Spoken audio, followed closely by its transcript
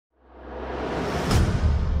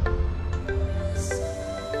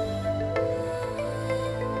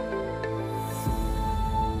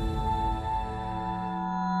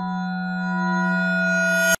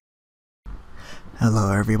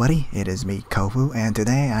Hello everybody, it is me Kovu, and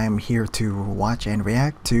today I am here to watch and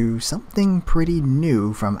react to something pretty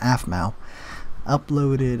new from Aphmau.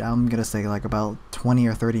 Uploaded, I'm gonna say like about 20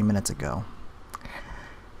 or 30 minutes ago.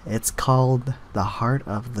 It's called The Heart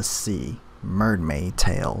of the Sea, Mermaid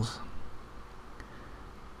Tales.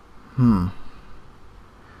 I'm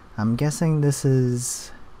guessing this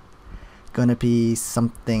is gonna be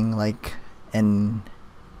something like a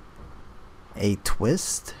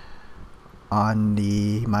twist on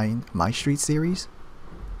the My Street series.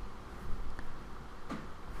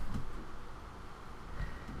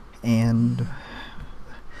 And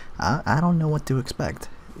I don't know what to expect.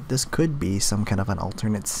 This could be some kind of an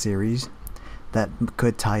alternate series that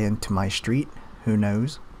could tie into My Street, who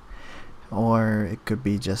knows? Or it could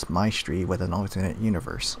be just My Street with an alternate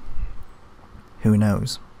universe. Who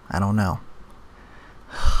knows? I don't know.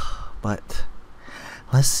 But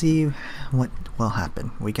let's see what will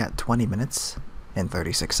happen. We got 20 minutes and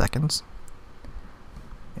 36 seconds.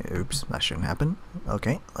 Oops, that shouldn't happen.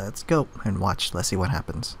 Okay, let's go and watch. Let's see what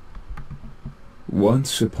happens.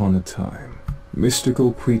 Once upon a time,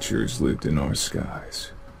 mystical creatures lived in our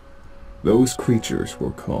skies. Those creatures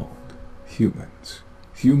were called humans.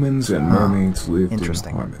 Humans and mermaids lived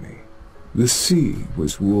in harmony. The sea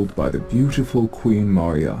was ruled by the beautiful Queen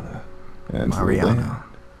Mariana, and the land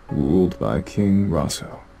ruled by King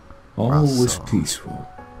Rosso. All was peaceful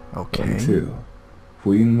until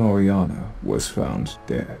Queen Mariana was found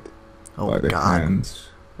dead by the hands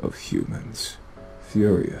of humans.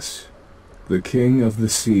 Furious, the King of the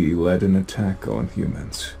Sea led an attack on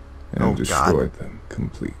humans and destroyed them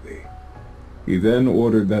completely. He then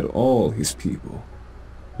ordered that all his people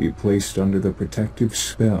be placed under the protective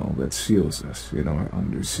spell that seals us in our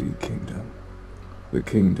undersea kingdom, the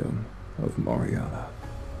Kingdom of Mariana.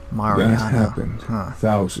 That happened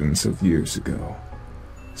thousands of years ago.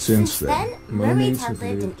 Since then, mermaids have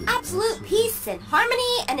lived in absolute peace and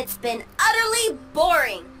harmony, and it's been utterly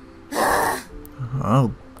boring.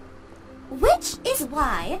 Which is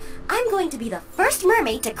why I'm going to be the first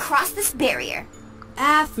mermaid to cross this barrier.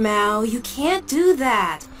 Aphmau, you can't do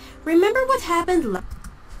that. Remember what happened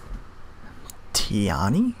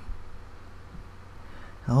Tiani?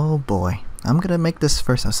 Oh boy. I'm gonna make this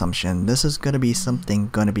first assumption. This is gonna be something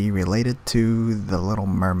gonna be related to the Little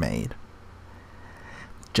Mermaid.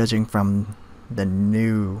 Judging from the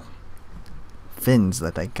new fins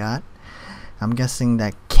that I got, I'm guessing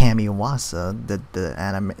that Kamiwasa did the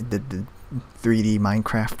 3D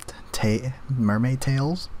Minecraft mermaid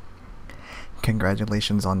tails.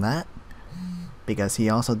 Congratulations on that, because he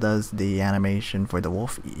also does the animation for the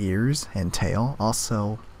wolf ears and tail.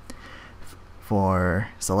 Also for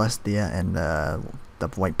Celestia and the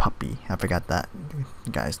white puppy. I forgot that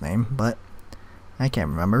guy's name, but I can't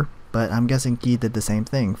remember. But I'm guessing he did the same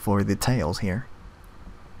thing for the tails here.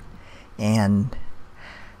 And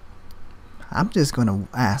I'm just gonna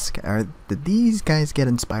ask, did these guys get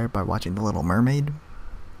inspired by watching The Little Mermaid?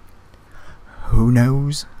 Who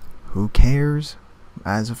knows? Who cares?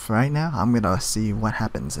 As of right now, I'm gonna see what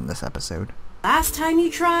happens in this episode. last time you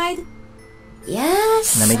tried?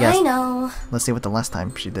 Yes, Let me guess. I know. Let's see what the last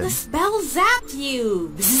time she did. The spell zapped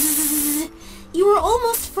you. Bzzz. You were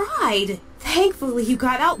almost fried. Thankfully, you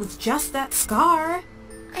got out with just that scar.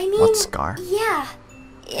 I mean, what scar? Yeah,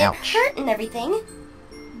 it Ouch. hurt and everything.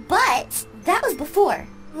 But that was before,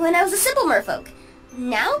 when I was a simple merfolk.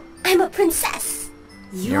 Now, I'm a princess.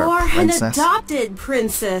 You're a You're an princess? adopted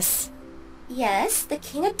princess. Yes, the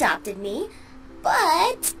king adopted me,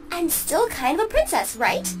 but I'm still kind of a princess,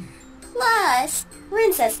 right? Plus,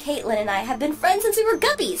 Princess Caitlin and I have been friends since we were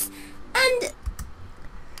guppies, and...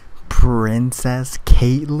 Princess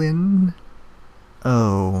Caitlin?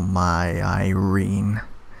 Oh my Irene.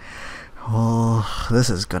 Oh, this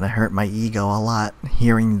is gonna hurt my ego a lot,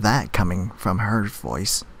 hearing that coming from her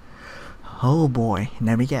voice. Oh boy,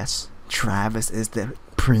 let me guess. Travis is the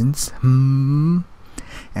prince? And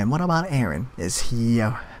what about Aaron? Is he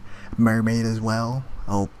a mermaid as well?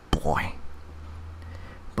 Oh boy.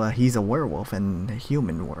 But he's a werewolf in the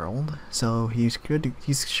human world, so he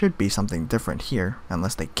should be something different here,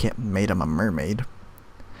 unless they made him a mermaid.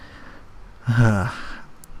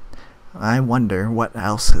 I wonder what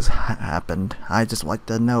else has happened. I just like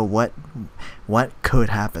to know what could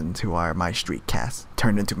happen to our My Street cast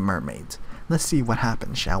turned into mermaids. Let's see what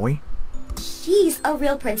happens, shall we? She's a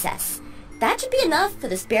real princess. That should be enough for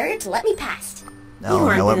this barrier to let me past. No, You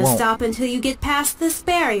aren't no, it gonna won't. stop until you get past this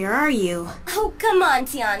barrier, are you? Oh, come on,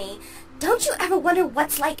 Tiani. Don't you ever wonder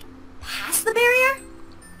what's like past the barrier?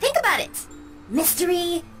 Think about it.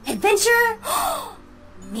 Mystery, adventure,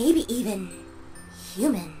 maybe even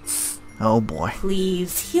humans. Oh boy.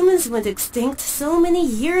 Please, humans went extinct so many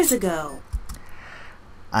years ago.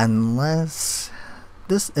 Unless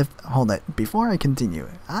hold it, before I continue,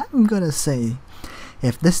 I'm gonna say,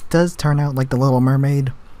 if this does turn out like the Little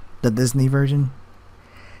Mermaid, the Disney version,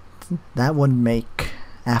 that would make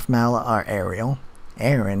Aphmau our Ariel,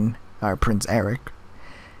 Aaron our Prince Eric,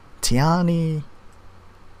 Tiani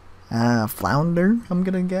Flounder, I'm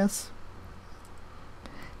gonna guess.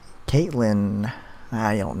 Caitlin,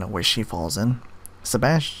 I don't know where she falls in.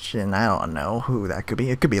 Sebastian, I don't know who that could be.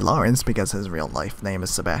 It could be Lawrence because his real life name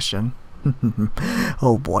is Sebastian.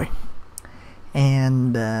 Oh boy.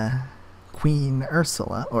 And Queen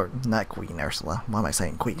Ursula, or not Queen Ursula. Why am I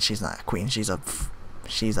saying queen? She's not a queen. She's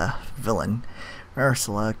a villain.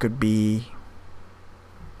 Ursula could be.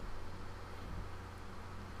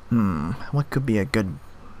 What could be a good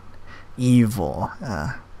evil?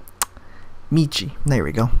 Michi. There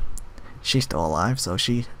we go. She's still alive, so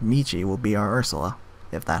Michi will be our Ursula,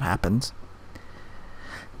 if that happens.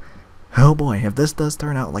 Oh boy, if this does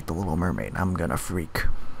turn out like the Little Mermaid, I'm gonna freak.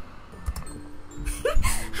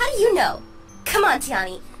 How do you know? Come on,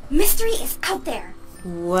 Tiani. Mystery is out there.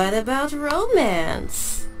 What about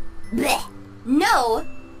romance? Blech. No.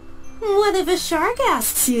 What if a shark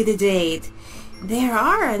asks you to date? There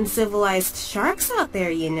are uncivilized sharks out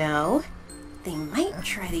there, you know. They might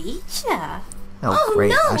try to eat ya. Oh great,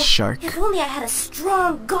 no! a shark. If only I had a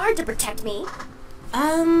strong guard to protect me.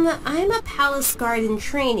 I'm a palace guard in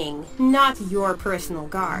training, not your personal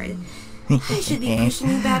guard. I should be pushing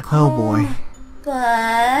you back home. Oh boy.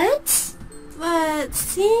 But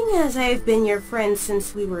seeing as I've been your friend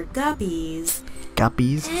since we were guppies,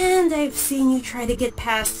 and I've seen you try to get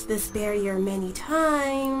past this barrier many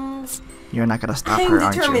times, You're not gonna stop I'm her,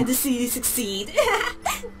 aren't you? determined to see you succeed.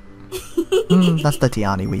 That's the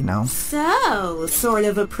Tiani we know. So, sort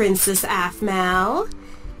of a Princess Aphmau.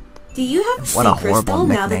 Do you have a What a sea horrible crystal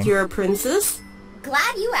now that nickname. you're a princess?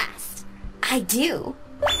 Glad you asked. I do.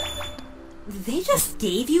 They just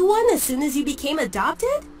gave you one as soon as you became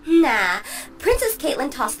adopted? Nah, Princess Caitlin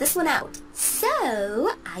tossed this one out.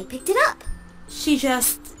 So, I picked it up. She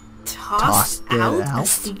just tossed it out out? a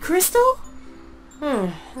sea crystal?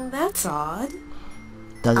 That's odd.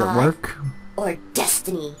 Does it work? Or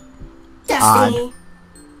destiny. Destiny.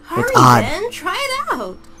 Hurry It's odd. then, try it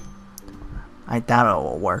out. I doubt it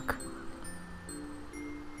will work.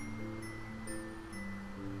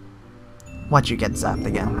 Watch you get zapped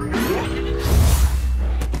again.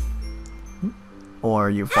 Or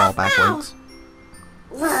you fall backwards.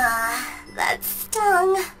 That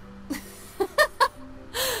stung.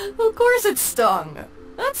 Of course it stung.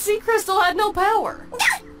 That sea crystal had no power.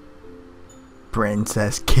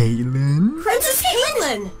 Princess Caitlin? Princess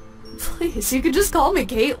Caitlin! Please, you could just call me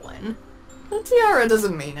Caitlin. The tiara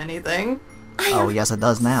doesn't mean anything. Oh, yes it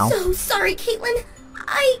does now. So sorry, Caitlin.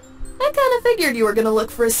 I kind of figured you were gonna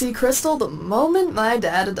look for a sea crystal the moment my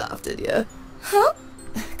dad adopted you. Huh?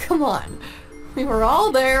 Come on. We were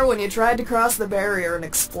all there when you tried to cross the barrier and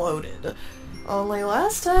exploded. Only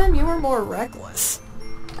last time you were more reckless.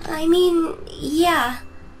 I mean, yeah.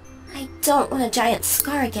 I don't want a giant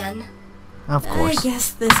scar again. Of I course.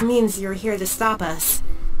 guess this means you're here to stop us.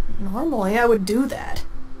 Normally I would do that,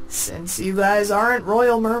 since you guys aren't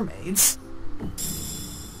royal mermaids.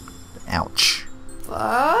 Ouch.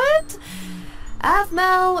 But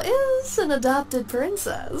Aphmau is an adopted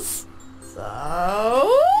princess.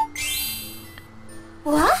 So...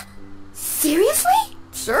 What? Seriously?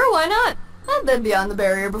 Sure, why not? I've been beyond the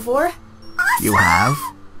barrier before. You have?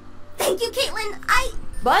 Thank you, Caitlin.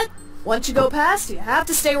 But once you go past, you have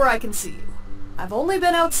to stay where I can see you. I've only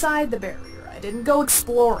been outside the barrier. I didn't go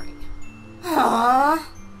exploring. Aww.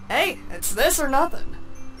 Hey, it's this or nothing.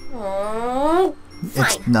 Aww.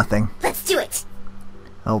 It's Fine. nothing. Let's do it.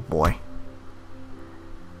 Oh boy.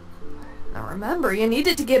 Now remember, you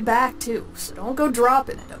needed to get back too, so don't go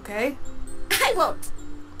dropping it, okay? I won't.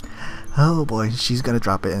 Oh boy, she's gonna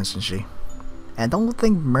drop it, isn't she? And don't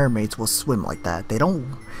think mermaids will swim like that. They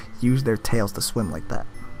don't use their tails to swim like that.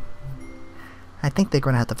 I think they're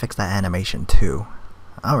gonna have to fix that animation too.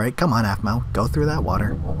 Alright, come on Aphmau, go through that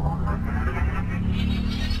water.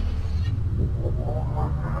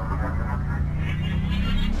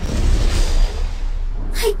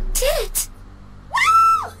 I did it!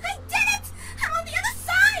 Woo! I did it! I'm on the other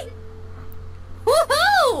side!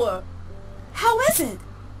 Woohoo! How is it?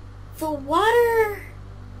 The water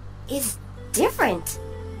is different.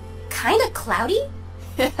 Kinda cloudy?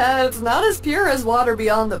 Yeah, it's not as pure as water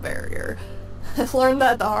beyond the barrier. I learned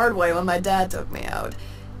that the hard way when my dad took me out.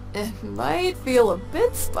 It might feel a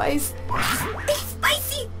bit spicy. It's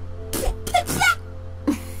spicy!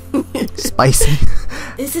 Spicy.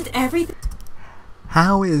 Is it everything?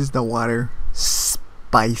 How is the water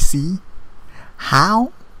spicy?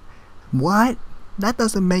 How? What? That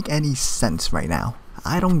doesn't make any sense right now.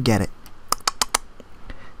 I don't get it.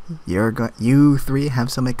 You three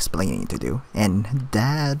have some explaining to do. And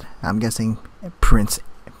Dad, I'm guessing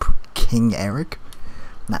King Eric?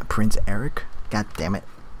 Not Prince Eric? God damn it.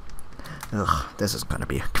 Ugh, this is gonna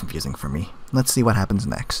be confusing for me. Let's see what happens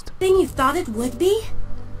next. Thing you thought it would be?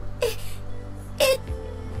 It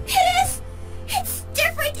is! It's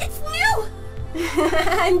different! It's new!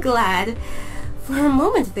 I'm glad. For a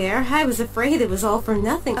moment there, I was afraid it was all for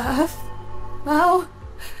nothing. Well,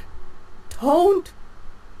 don't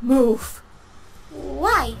move.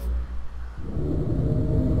 Why?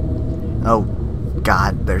 Oh,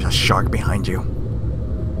 God, there's a shark behind you.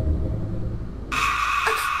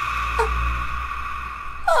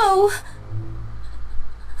 Oh!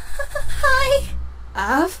 Hi!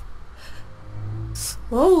 Aph,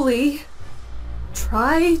 slowly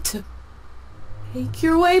try to make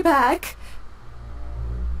your way back.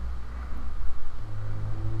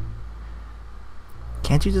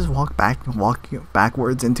 Can't you just walk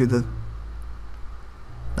backwards into the...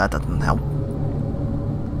 That doesn't help.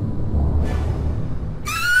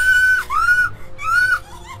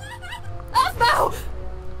 Aphmau!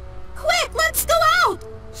 Quick, let's go out!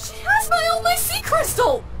 She has my only sea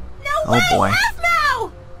crystal! No Oh way! boy.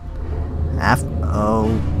 Aphmau!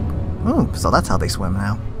 Oh, so that's how they swim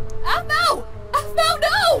now. Aphmau! Aphmau,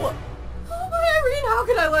 no! Oh, Irene, how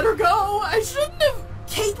could I let her go? I shouldn't have...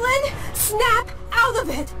 Caitlin, snap out of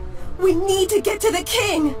it! We need to get to the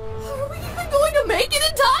king! Are we even going to make it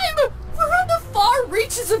in time? We're on the far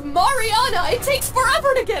reaches of Mariana. It takes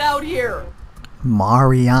forever to get out here.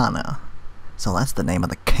 Mariana. So that's the name of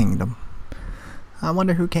the kingdom. I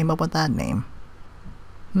wonder who came up with that name.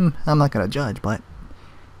 I'm not gonna judge, but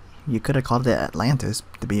you could have called it Atlantis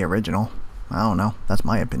to be original. I don't know. That's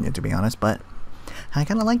my opinion, to be honest, but I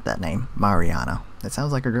kind of like that name, Mariana. It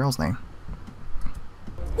sounds like a girl's name.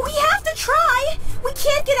 We have to try! We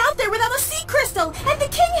can't get out there without a sea crystal, and the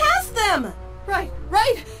king has them! Right.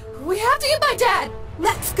 We have to get my dad.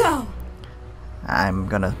 Let's go! I'm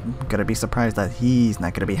gonna be surprised that he's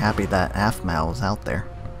not gonna be happy that Aphmau is out there.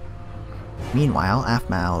 Meanwhile,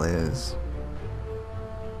 Aphmau is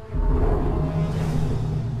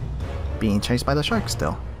being chased by the shark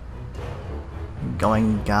still.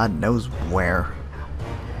 Going God knows where.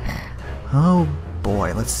 Oh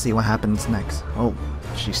boy, let's see what happens next. Oh,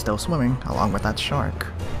 she's still swimming along with that shark.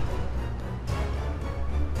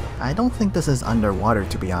 I don't think this is underwater,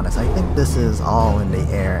 to be honest. I think this is all in the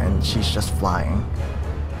air and she's just flying.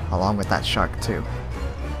 Along with that shark too.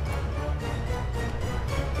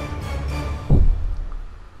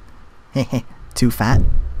 Hehe, too fat?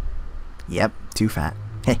 Yep, too fat.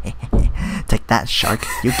 Take that, shark.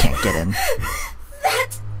 You can't get in.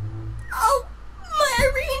 That... Oh, my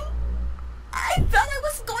Irene! I thought I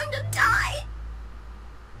was going to die!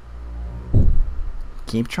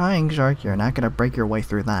 Keep trying, shark. You're not gonna break your way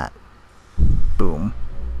through that. Boom.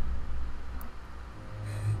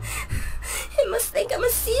 It must think I'm a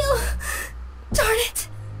seal. Darn it.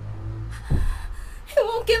 I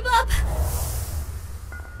won't give up.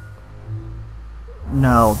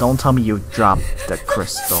 No, don't tell me you dropped the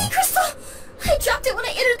crystal. Sea crystal! I dropped it when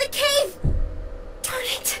I entered the cave! Darn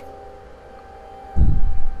it.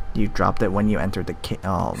 You dropped it when you entered the cave.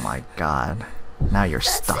 Oh my god. Now you're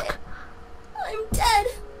That's stuck. it. I'm dead.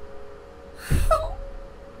 Oh.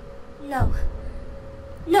 No.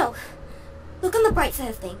 No. Look on the bright side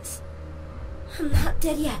of things. I'm not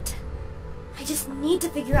dead yet. I just need to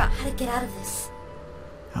figure out how to get out of this.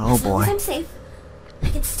 Oh As long as boy. I'm safe, I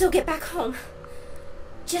can still get back home.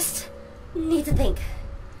 Just need to think.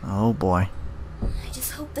 Oh boy. I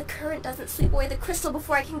just hope the current doesn't sweep away the crystal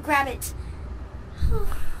before I can grab it.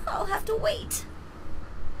 I'll have to wait.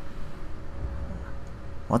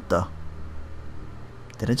 What the?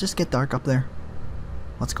 Did it just get dark up there?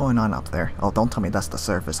 What's going on up there? Oh, don't tell me that's the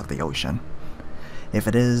surface of the ocean. If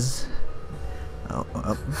it is... Oh,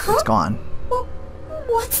 it's gone.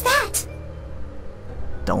 What's that?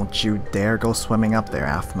 Don't you dare go swimming up there,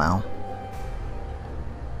 Aphmau.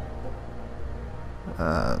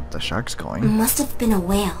 The shark's going. Must have been a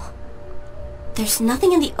whale. There's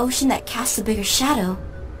nothing in the ocean that casts a bigger shadow.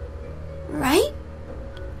 Right?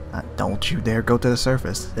 Don't you dare go to the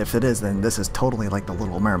surface. If it is, then this is totally like the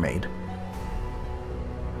Little Mermaid.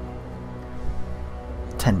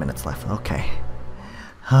 10 minutes left. Okay.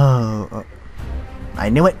 Oh, I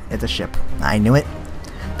knew it. It's a ship. I knew it.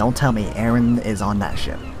 Don't tell me Aaron is on that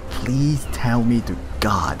ship. Please tell me to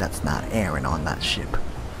God that's not Aaron on that ship.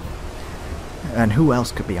 And who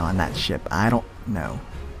else could be on that ship? I don't know.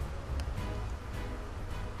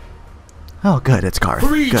 Oh, good, it's Garth.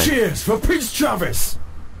 Three Good. cheers for Prince Travis!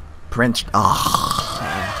 Prince.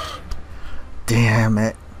 Oh. Damn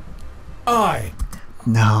it. I.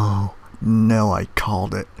 No. No, I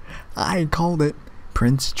called it. I called it.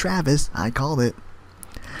 Prince Travis, I called it.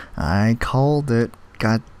 I called it.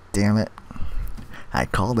 God damn it. I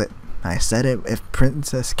called it. I said it. If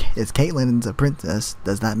Caitlyn's a princess,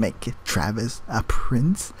 does that make Travis a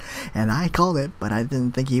prince? And I called it, but I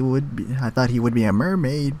didn't think he would be. I thought he would be a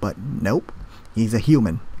mermaid, but nope. He's a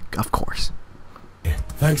human, of course.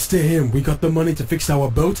 Thanks to him, we got the money to fix our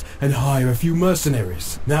boat and hire a few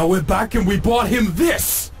mercenaries. Now we're back and we bought him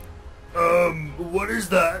this! What is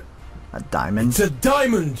that? A diamond? It's a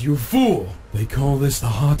diamond, you fool! They call this the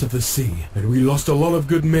heart of the sea, and we lost a lot of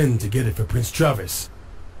good men to get it for Prince Travis.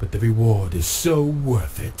 But the reward is so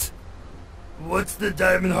worth it. What's the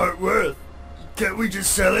diamond heart worth? Can't we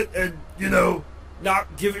just sell it and, you know,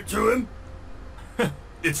 not give it to him?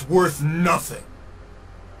 It's worth nothing.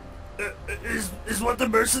 Is what the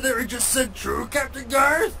mercenary just said true, Captain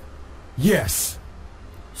Garth? Yes.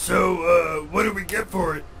 So, what do we get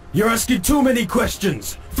for it? You're asking too many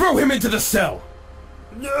questions! Throw him into the cell!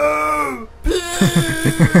 No!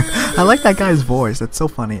 I like that guy's voice. It's so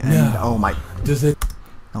funny. And No. oh my... Does it...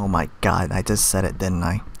 Oh my god, I just said it, didn't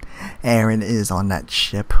I? Aaron is on that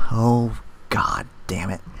ship. Oh god damn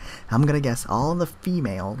it. I'm gonna guess all the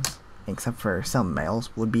females, except for some males,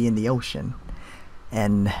 would be in the ocean.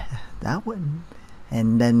 And that would...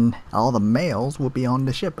 And then all the males would be on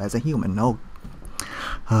the ship as a human.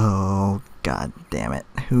 Oh god damn it.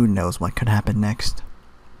 Who knows what could happen next.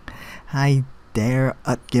 I dare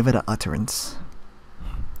give it an utterance.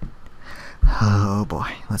 Oh boy,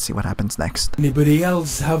 let's see what happens next. Anybody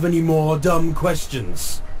else have any more dumb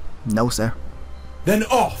questions? No, sir. Then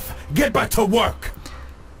off! Get back to work!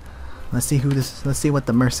 Let's see what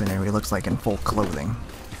the mercenary looks like in full clothing.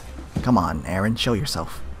 Come on, Aaron, show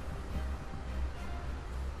yourself.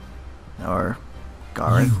 Or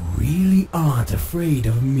Garth. You really aren't afraid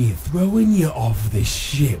of me throwing you off this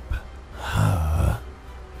ship, huh?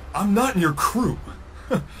 I'm not in your crew.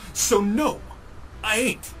 So no, I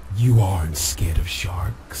ain't. You aren't scared of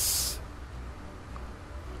sharks.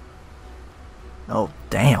 Oh,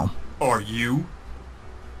 damn. Are you?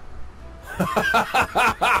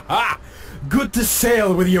 Good to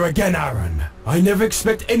sail with you again, Aaron. I never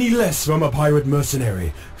expect any less from a pirate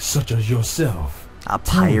mercenary, such as yourself. A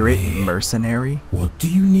pirate Tell me, mercenary? what do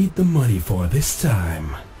you need the money for this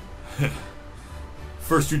time?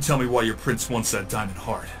 First you tell me why your prince wants that diamond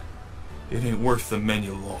heart. It ain't worth the men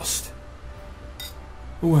you lost.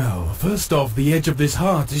 Well, first off, the edge of this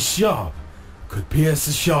heart is sharp. Could pierce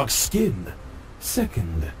a shark's skin.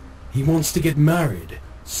 Second, he wants to get married.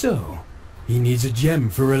 So, he needs a gem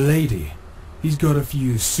for a lady. He's got a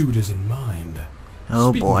few suitors in mind.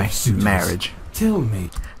 Oh Speaking boy, of suitors, marriage. Tell me,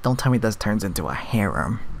 Don't tell me this turns into a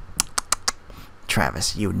harem.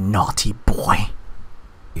 Travis, you naughty boy.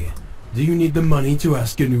 do you need the money to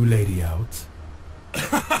ask your new lady out?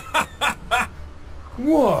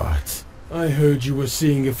 What? I heard you were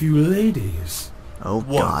seeing a few ladies. Oh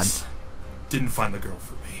Once. god. Didn't find the girl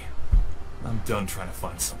for me. I'm done trying to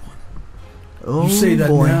find someone. Oh You say that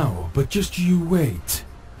boy. now, but just you wait.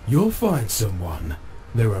 You'll find someone.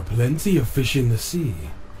 There are plenty of fish in the sea.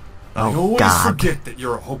 I Oh, always God. forget that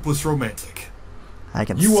you're a hopeless romantic. I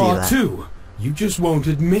can You see are that. too. You just won't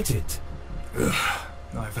admit it.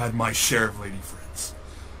 I've had my share of lady friends.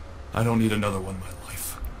 I don't need another one in my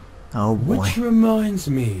life. Oh boy. Which reminds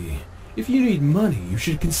me, if you need money, you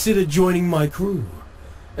should consider joining my crew.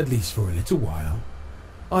 At least for a little while.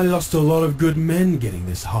 I lost a lot of good men getting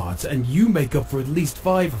this heart, and you make up for at least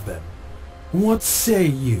 5 of them. What say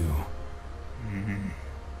you?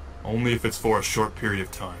 Only if it's for a short period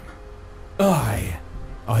of time.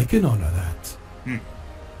 I can honor that.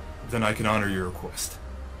 Then I can honor your request.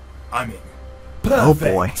 I'm in. Oh,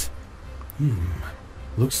 Perfect. boy.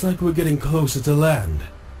 Looks like we're getting closer to land.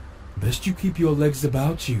 Best you keep your legs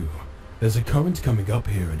about you. There's a current coming up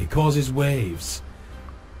here and it causes waves.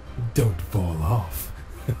 Don't fall off.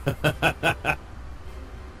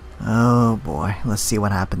 Oh boy. Let's see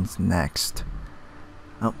what happens next.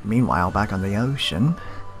 Oh, meanwhile, back on the ocean.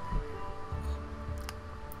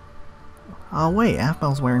 Oh wait,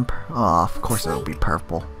 Aphmau's wearing oh, of course it'll be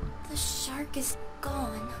purple. The shark is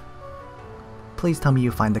gone. Please tell me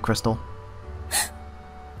you find the crystal.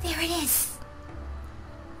 There it is.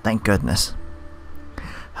 Thank goodness.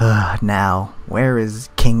 Now, where is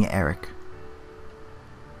King Eric?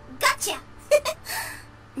 Gotcha!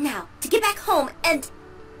 Now, to get back home and...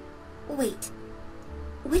 Wait.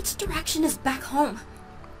 Which direction is back home?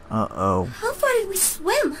 Uh-oh. How far did we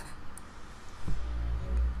swim?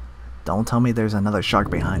 Don't tell me there's another shark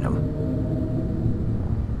behind him.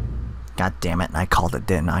 God damn it, I called it,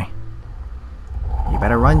 didn't I? You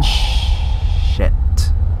better run, shit.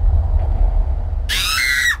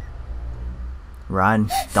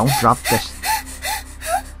 Run. Don't drop this.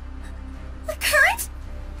 The current?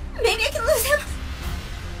 Maybe I can lose him.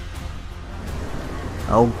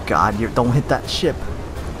 Oh god, don't hit that ship.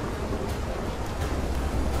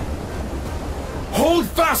 Hold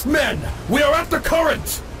fast, men! We are at the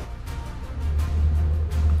current!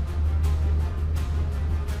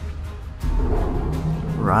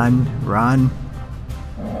 Run, run.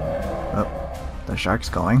 Oh, the shark's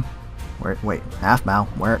going. Where? Wait, Aphmau,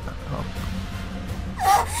 where? Oh.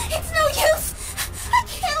 It's no use! I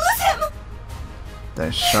can't lose him!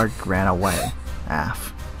 The shark ran away.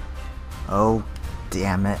 Aph. Oh,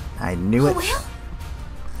 damn it. I knew it. A whale?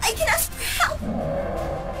 I can ask for help!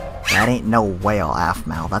 That ain't no whale,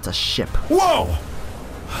 Aphmau. That's a ship. Whoa!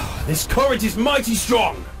 This current is mighty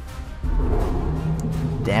strong!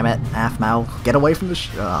 Damn it, Aphmau. Get away from the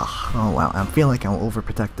oh wow, I feel like I'm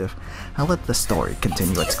overprotective. I'll let the story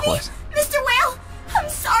continue its course. Mr. Whale! I'm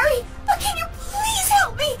sorry, but can you please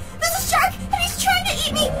help me? There's a shark, and he's trying to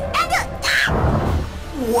eat me, and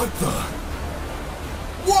What the?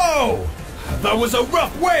 Whoa! That was a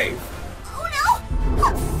rough wave! oh no!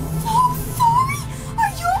 I'm so sorry!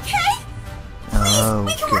 Are you okay? Please,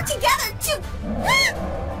 we can work together to...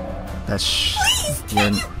 Please,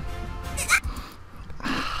 can you...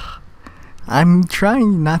 I'm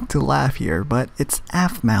trying not to laugh here, but it's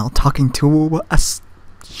Aphmau talking to a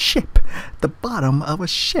ship. The bottom of a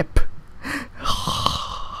ship.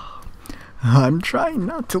 I'm trying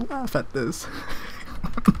not to laugh at this.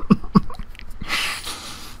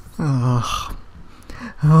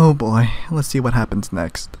 Oh boy, let's see what happens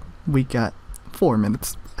next. We got 4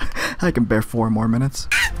 minutes. I can bear 4 more minutes.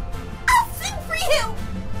 I'll sing for you!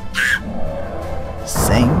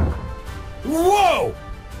 Sing? Whoa!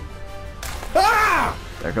 Ah!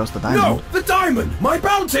 There goes the diamond. No! The diamond! My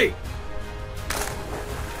bounty!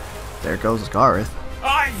 There goes Gareth.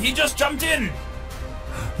 He just jumped in!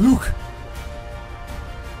 Luke!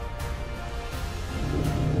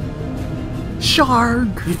 Shark!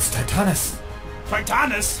 It's Titanus!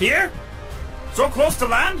 Titanus? Here? So close to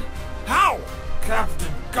land? How?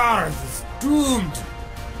 Captain Garth is doomed.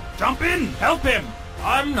 Jump in! Help him!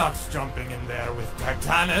 I'm not jumping in there with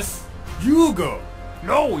Titanus. You go.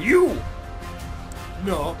 No, you!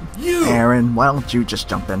 No, you. Aaron, why don't you just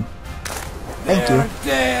jump in? Thank They're you.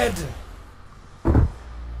 dead.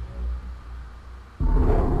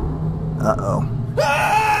 Uh-oh.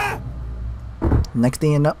 Ah! Next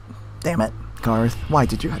thing you know... Damn it, Garth. Why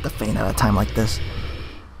did you have to faint at a time like this?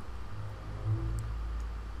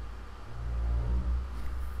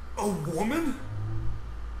 A woman?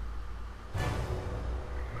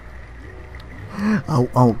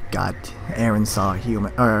 Oh god. Aaron saw a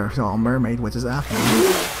human, or saw a mermaid, which is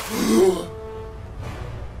Aphmau.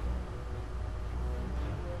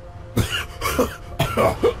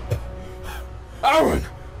 Aaron!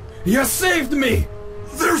 You saved me!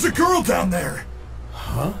 There's a girl down there!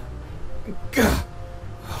 Huh? Gah.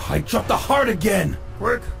 I dropped the heart again!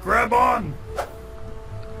 Quick, grab on!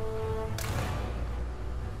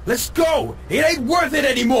 Let's go! It ain't worth it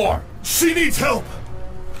anymore! She needs help!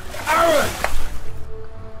 Aaron!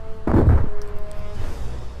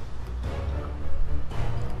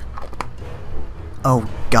 Oh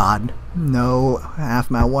god. No,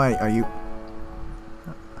 Aphmau, why are you...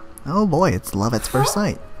 Oh boy, it's love at first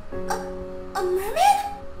sight. A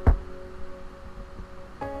mermaid?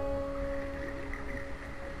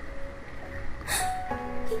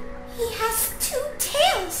 He has 2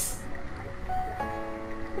 tails.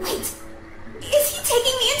 Wait, is he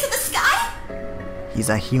taking me into the sky? He's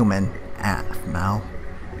a human, Aphmau.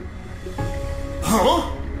 Huh?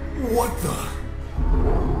 What the?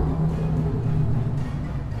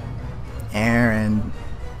 Aaron.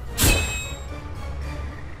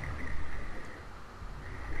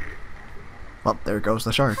 Well, there goes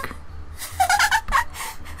the shark.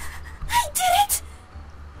 I did it!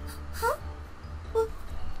 Huh?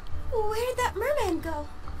 Where did that merman go?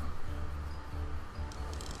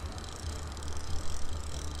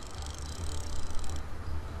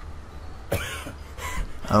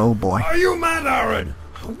 Oh boy. Are you mad, Aaron?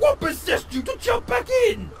 What possessed you to jump back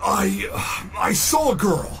in? I saw a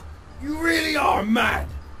girl. You really are mad.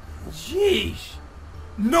 Jeez.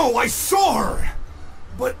 No, I saw her!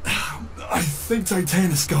 But I think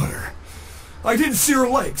Titanus got her. I didn't see her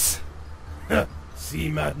legs. Sea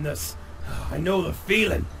madness. I know the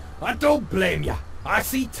feeling. I don't blame ya. I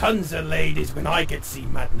see tons of ladies when I get sea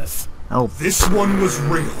madness. Oh, This one was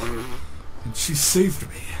real. And she saved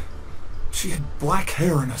me. She had black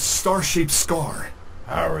hair and a star-shaped scar.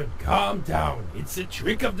 Aaron, calm down. It's a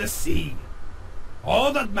trick of the sea.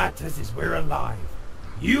 All that matters is we're alive.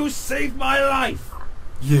 You saved my life.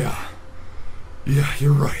 Yeah,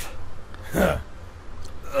 you're right.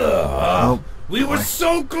 We were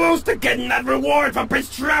so close to getting that reward for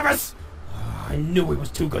Prince Travis. I knew it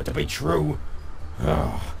was too good to be true.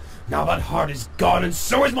 Now that heart is gone, and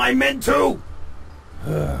so is my men too.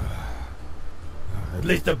 At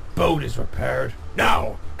least the boat is repaired.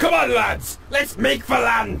 Now, come on lads, let's make for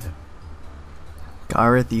land.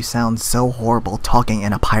 Gareth, you sound so horrible talking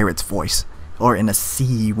in a pirate's voice. Or in a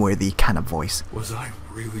sea-worthy kind of voice. Was I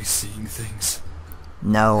really seeing things?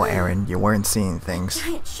 No, Aaron, you weren't seeing things.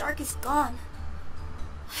 The giant shark is gone.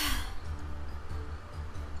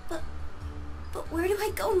 But where do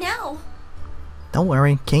I go now? Don't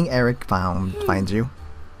worry, King Eric finds you.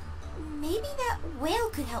 Maybe that whale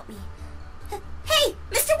could help me. Hey,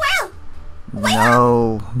 Mr.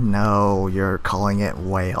 Whale! No, you're calling it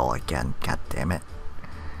whale again. God damn it.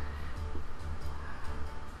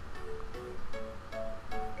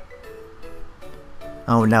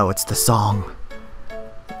 Oh no, it's the song.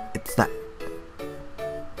 It's that.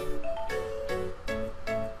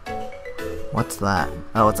 What's that?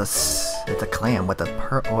 Oh, it's a clam with a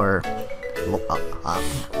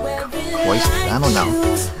voice. I don't know.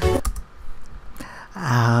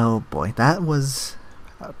 Oh boy, that was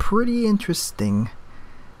a pretty interesting.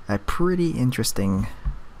 I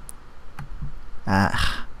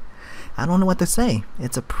don't know what to say.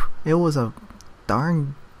 It was a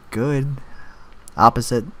darn good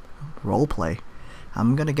opposite roleplay.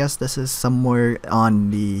 I'm gonna guess this is somewhere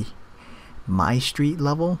on the My Street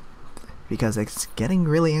level, because it's getting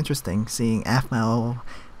really interesting seeing Aphmau,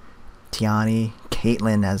 Tiani,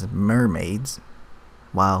 Caitlin as mermaids,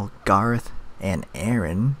 while Garth and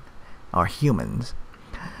Aaron are humans.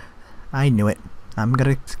 I knew it. I'm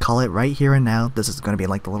gonna call it right here and now. This is gonna be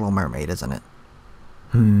like the Little Mermaid, isn't it?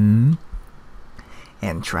 And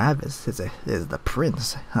Travis is the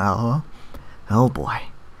prince. Oh boy,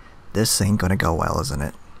 this ain't gonna go well, isn't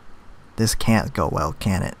it? This can't go well,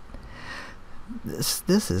 can it?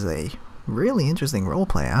 This is a really interesting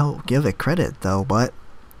roleplay. I'll give it credit though, but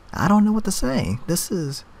I don't know what to say. This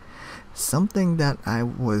is something that I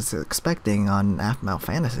was expecting on Aphmau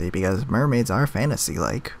Fantasy, because mermaids are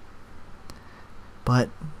fantasy-like. But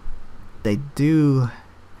they do.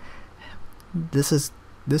 This is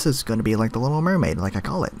gonna be like the Little Mermaid, like I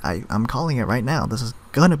call it. I'm calling it right now. This is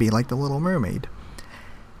gonna be like the Little Mermaid.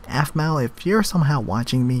 Aphmau, if you're somehow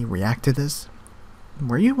watching me react to this,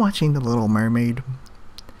 were you watching the Little Mermaid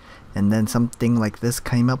and then something like this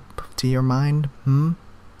came up to your mind?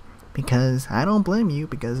 Because I don't blame you,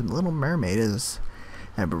 because Little Mermaid is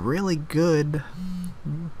a really good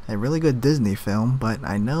Disney film, but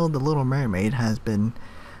I know the Little Mermaid has been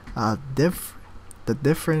the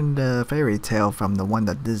different fairy tale from the one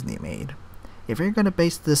that Disney made. If you're gonna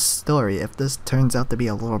base this story, if this turns out to be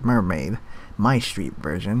a Little Mermaid My Street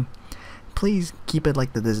version, please keep it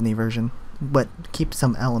like the Disney version, but keep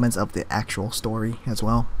some elements of the actual story as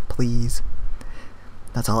well, please.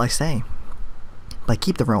 That's all I say. But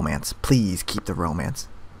keep the romance. Please keep the romance.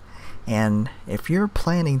 And if you're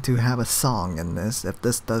planning to have a song in this, if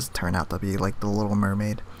this does turn out to be like the Little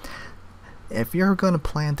Mermaid, if you're going to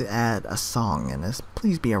plan to add a song in this,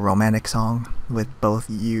 please be a romantic song with both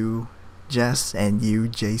you, Jess, and you,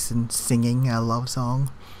 Jason, singing a love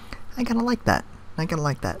song. I gotta like that.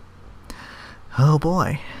 Oh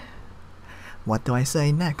boy. What do I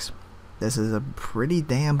say next? This is a pretty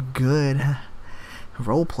damn good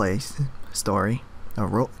roleplay story.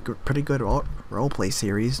 Pretty good roleplay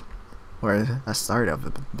series. Or a start of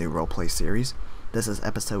a new roleplay series. This is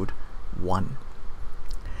episode 1.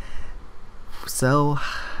 So,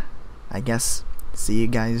 I guess see you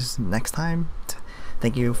guys next time.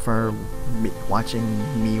 Thank you for watching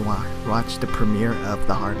me watch the premiere of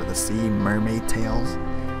The Heart of the Sea Mermaid Tales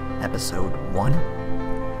episode 1.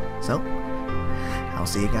 So, I'll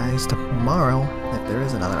see you guys tomorrow, if there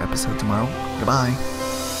is another episode tomorrow. Goodbye.